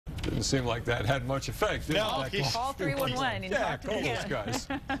Didn't seem like that had much effect. Did No, it? Call 311 and talk to call the those guys.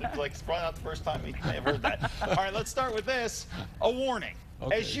 Like it's probably not the first time you may have heard that. All right, let's start with this. A warning.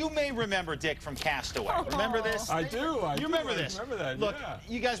 Okay. As you may remember, Dick, from Castaway. Remember this? I do. You remember this? I remember that. Look, yeah.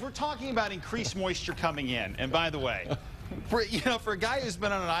 you guys, we're talking about increased moisture coming in. And by the way, for a guy who's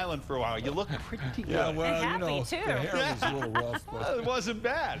been on an island for a while, you look pretty good. Yeah, well, And happy, you know, too. the hair was a little rough. But It wasn't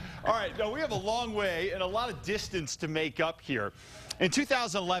bad. All right, now we have a long way and a lot of distance to make up here. In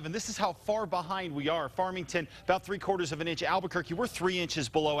 2011, this is how far behind we are. Farmington, about 3/4 of an inch. Albuquerque, we're 3 inches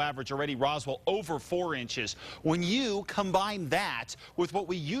below average already. Roswell, over 4 inches. When you combine that with what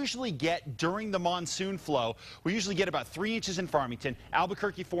we usually get during the monsoon flow, we usually get about 3 inches in Farmington,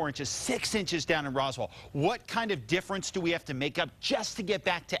 Albuquerque 4 inches, 6 inches down in Roswell. What kind of difference do we have to make up just to get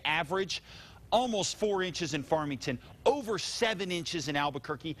back to average? Almost 4 inches in Farmington, over 7 inches in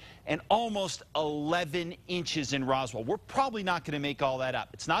Albuquerque, and almost 11 inches in Roswell. We're probably not going to make all that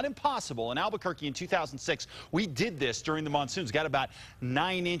up. It's not impossible. In Albuquerque in 2006, we did this during the monsoons, got about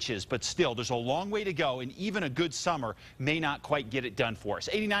 9 inches, but still, there's a long way to go, and even a good summer may not quite get it done for us.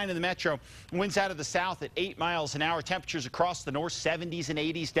 89 in the metro, winds out of the south at 8 miles an hour, temperatures across the north, 70s and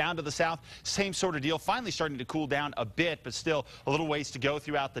 80s, down to the south, same sort of deal. Finally starting to cool down a bit, but still a little ways to go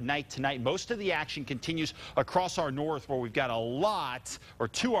throughout the night tonight. Most of the action continues across our north, where we've got a lot, or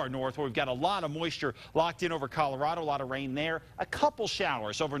to our north, where we've got a lot of moisture locked in over Colorado, a lot of rain there, a couple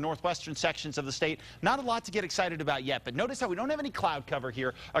showers over northwestern sections of the state. Not a lot to get excited about yet, but notice how we don't have any cloud cover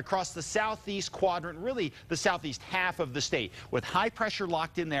here across the southeast quadrant, really the southeast half of the state. With high pressure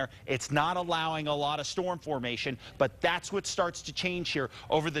locked in there, it's not allowing a lot of storm formation, but that's what starts to change here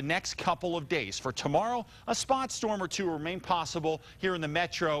over the next couple of days. For tomorrow, a spot storm or two will remain possible here in the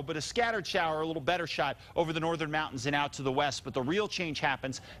metro, but a scattered shower, a little better shot over the northern mountains and out to the west. But the real change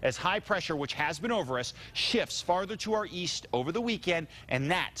happens as high pressure, which has been over us, shifts farther to our east over the weekend,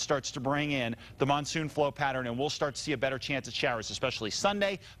 and that starts to bring in the monsoon flow pattern, and we'll start to see a better chance at showers, especially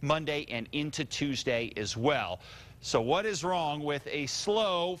Sunday, Monday, and into Tuesday as well. So what is wrong with a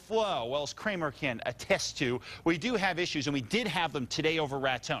slow flow? Well, as Kramer can attest to, we do have issues, and we did have them today over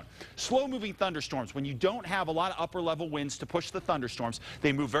Raton. Slow-moving thunderstorms, when you don't have a lot of upper-level winds to push the thunderstorms,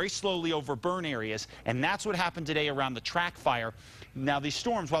 they move very slowly over burn areas, and that's what happened today around the track fire. Now, these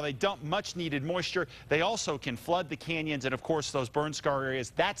storms, while they dump much-needed moisture, they also can flood the canyons and, of course, those burn scar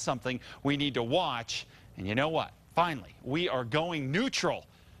areas. That's something we need to watch. And you know what? Finally, we are going neutral.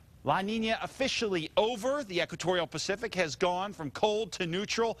 La Nina officially over. The equatorial Pacific has gone from cold to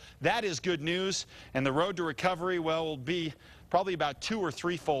neutral. That is good news. And the road to recovery, well, will be probably about 2- or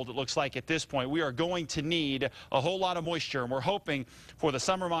 3-fold, it looks like, at this point. We are going to need a whole lot of moisture, and we're hoping for the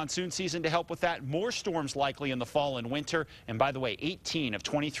summer monsoon season to help with that. More storms likely in the fall and winter. And by the way, 18 of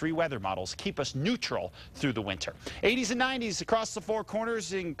 23 weather models keep us neutral through the winter. 80s and 90s across the four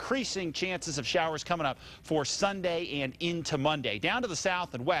corners, increasing chances of showers coming up for Sunday and into Monday. Down to the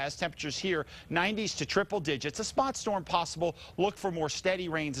south and west, temperatures here 90s to triple digits. A spot storm possible. Look for more steady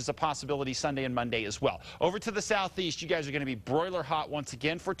rains as a possibility Sunday and Monday as well. Over to the southeast, you guys are going to be broiler hot once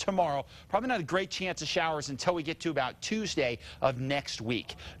again for tomorrow. Probably not a great chance of showers until we get to about Tuesday of next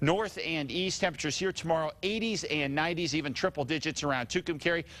week. North and east temperatures here tomorrow 80s and 90s, even triple digits around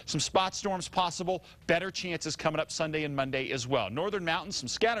Tucumcari. Some spot storms possible. Better chances coming up Sunday and Monday as well. Northern mountains, some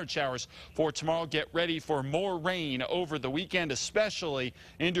scattered showers for tomorrow. Get ready for more rain over the weekend, especially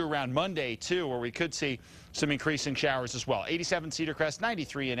into around Monday too, where we could see some increasing showers as well. 87 Cedar Crest,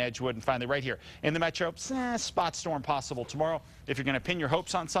 93 in Edgewood, and finally right here in the metro, spot storm possible tomorrow. If you're going to pin your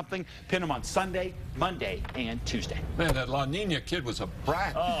hopes on something, pin them on Sunday, Monday, and Tuesday. Man, that La Nina kid was a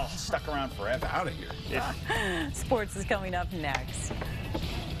brat. Oh, stuck around forever. Out of here. Yeah. Sports is coming up next.